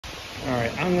All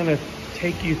right, I'm gonna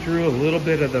take you through a little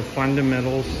bit of the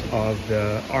fundamentals of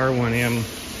the R1M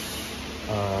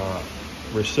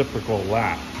reciprocal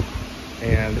lap.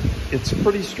 And it's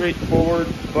pretty straightforward,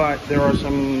 but there are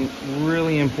some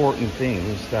really important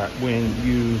things that when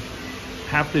you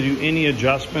have to do any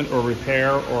adjustment or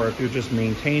repair, or if you're just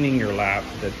maintaining your lap,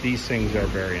 that these things are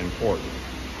very important.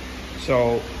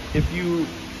 So if you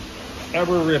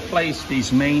ever replace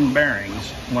these main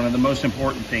bearings, one of the most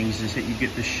important things is that you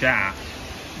get the shaft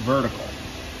vertical.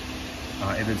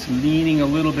 If it's leaning a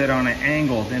little bit on an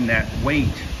angle, then that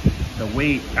weight, the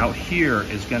weight out here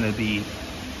is going to be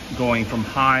going from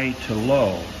high to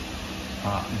low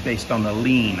based on the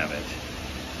lean of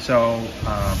it. So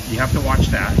you have to watch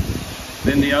that.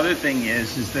 Then the other thing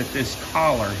is that this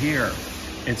collar here,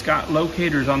 it's got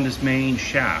locators on this main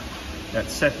shaft that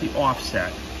set the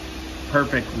offset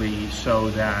perfectly so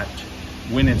that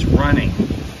when it's running,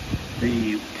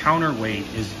 the counterweight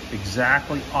is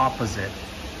exactly opposite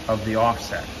of the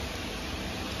offset.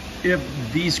 If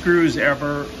these screws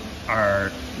ever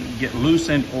get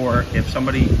loosened, or if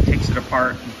somebody takes it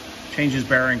apart, changes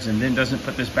bearings, and then doesn't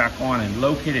put this back on and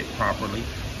locate it properly,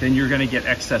 then you're going to get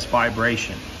excess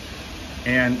vibration.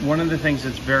 And one of the things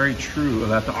that's very true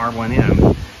about the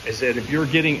R1M is that if you're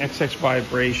getting excess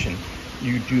vibration,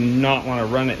 you do not want to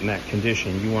run it in that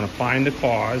condition. You want to find the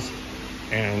cause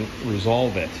and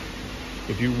resolve it.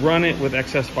 If you run it with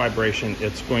excess vibration,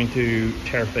 it's going to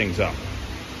tear things up.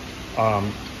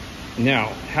 Now,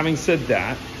 having said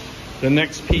that, the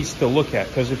next piece to look at,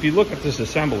 because if you look at this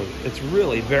assembly, it's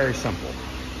really very simple.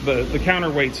 The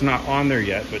counterweight's not on there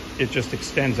yet, but it just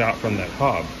extends out from that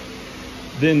hub.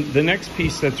 Then the next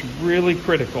piece that's really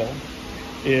critical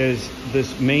is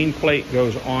this main plate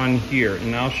goes on here,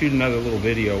 and I'll shoot another little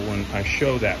video when I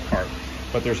show that part.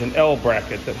 But there's an L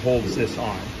bracket that holds this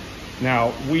on.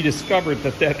 Now, we discovered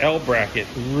that that L bracket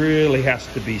really has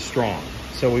to be strong,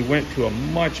 so we went to a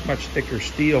much thicker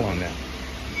steel on that.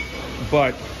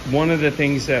 But one of the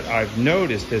things that I've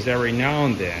noticed is every now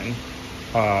and then,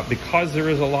 because there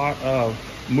is a lot of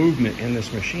movement in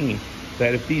this machine,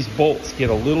 that if these bolts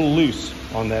get a little loose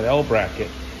on that L bracket,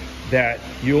 that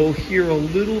you'll hear a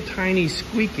little tiny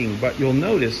squeaking, but you'll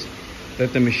notice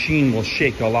that the machine will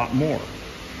shake a lot more.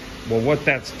 Well, what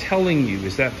that's telling you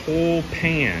is that whole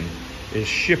pan is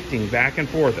shifting back and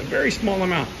forth, a very small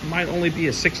amount. It might only be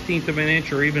a 1/16 of an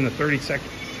inch or even a 32nd,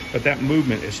 but that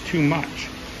movement is too much.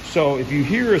 So if you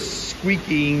hear a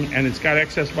squeaking and it's got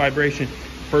excess vibration,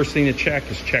 first thing to check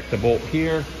is check the bolt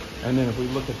here. And then if we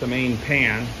look at the main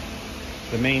pan,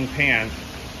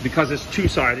 because it's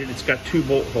two-sided, it's got two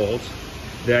bolt holes,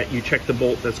 that you check the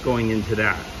bolt that's going into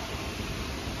that.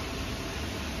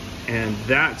 And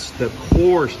that's the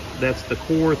core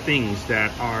things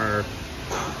that are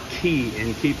key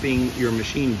in keeping your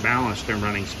machine balanced and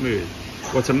running smooth.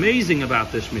 What's amazing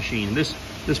about this machine, this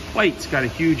plate's got a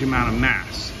huge amount of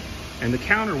mass. And the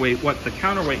counterweight, what the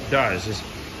counterweight does is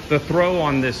the throw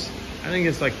on this, I think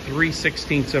it's like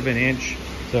 3/16 of an inch.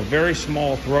 It's a very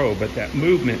small throw, but that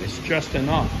movement is just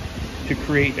enough to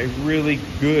create a really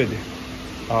good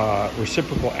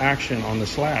reciprocal action on the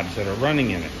slabs that are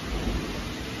running in it.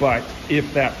 But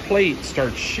if that plate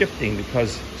starts shifting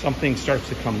because something starts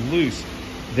to come loose,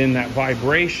 then that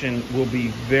vibration will be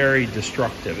very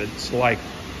destructive. It's like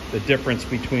the difference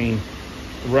between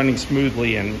running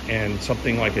smoothly and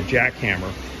something like a jackhammer.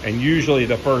 And usually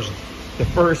the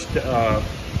first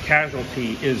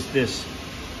casualty is this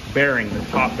bearing, the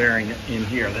top bearing in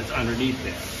here that's underneath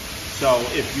there. So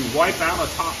if you wipe out a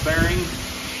top bearing,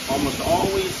 almost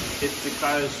always it's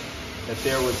because that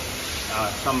there was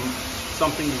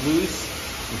something loose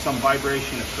and some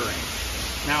vibration occurring.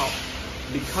 Now,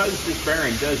 because this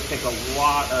bearing does take a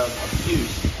lot of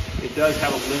abuse, it does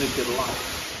have a limited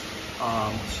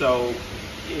life. So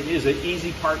it is an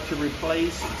easy part to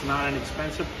replace. It's not an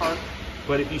expensive part,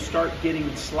 but if you start getting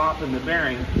slop in the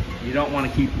bearing, you don't want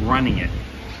to keep running it.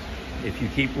 If you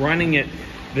keep running it,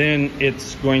 then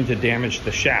it's going to damage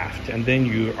the shaft, and then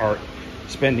you are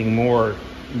spending more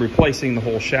replacing the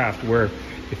whole shaft, where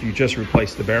if you just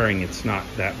replace the bearing, it's not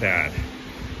that bad.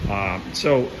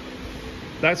 So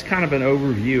that's kind of an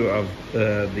overview of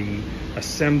the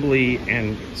assembly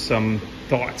and some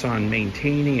thoughts on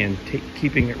maintaining and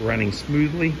keeping it running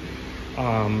smoothly.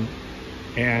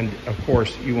 And of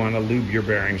course, you want to lube your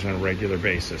bearings on a regular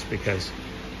basis because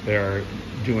they're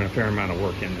doing a fair amount of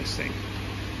work in this thing.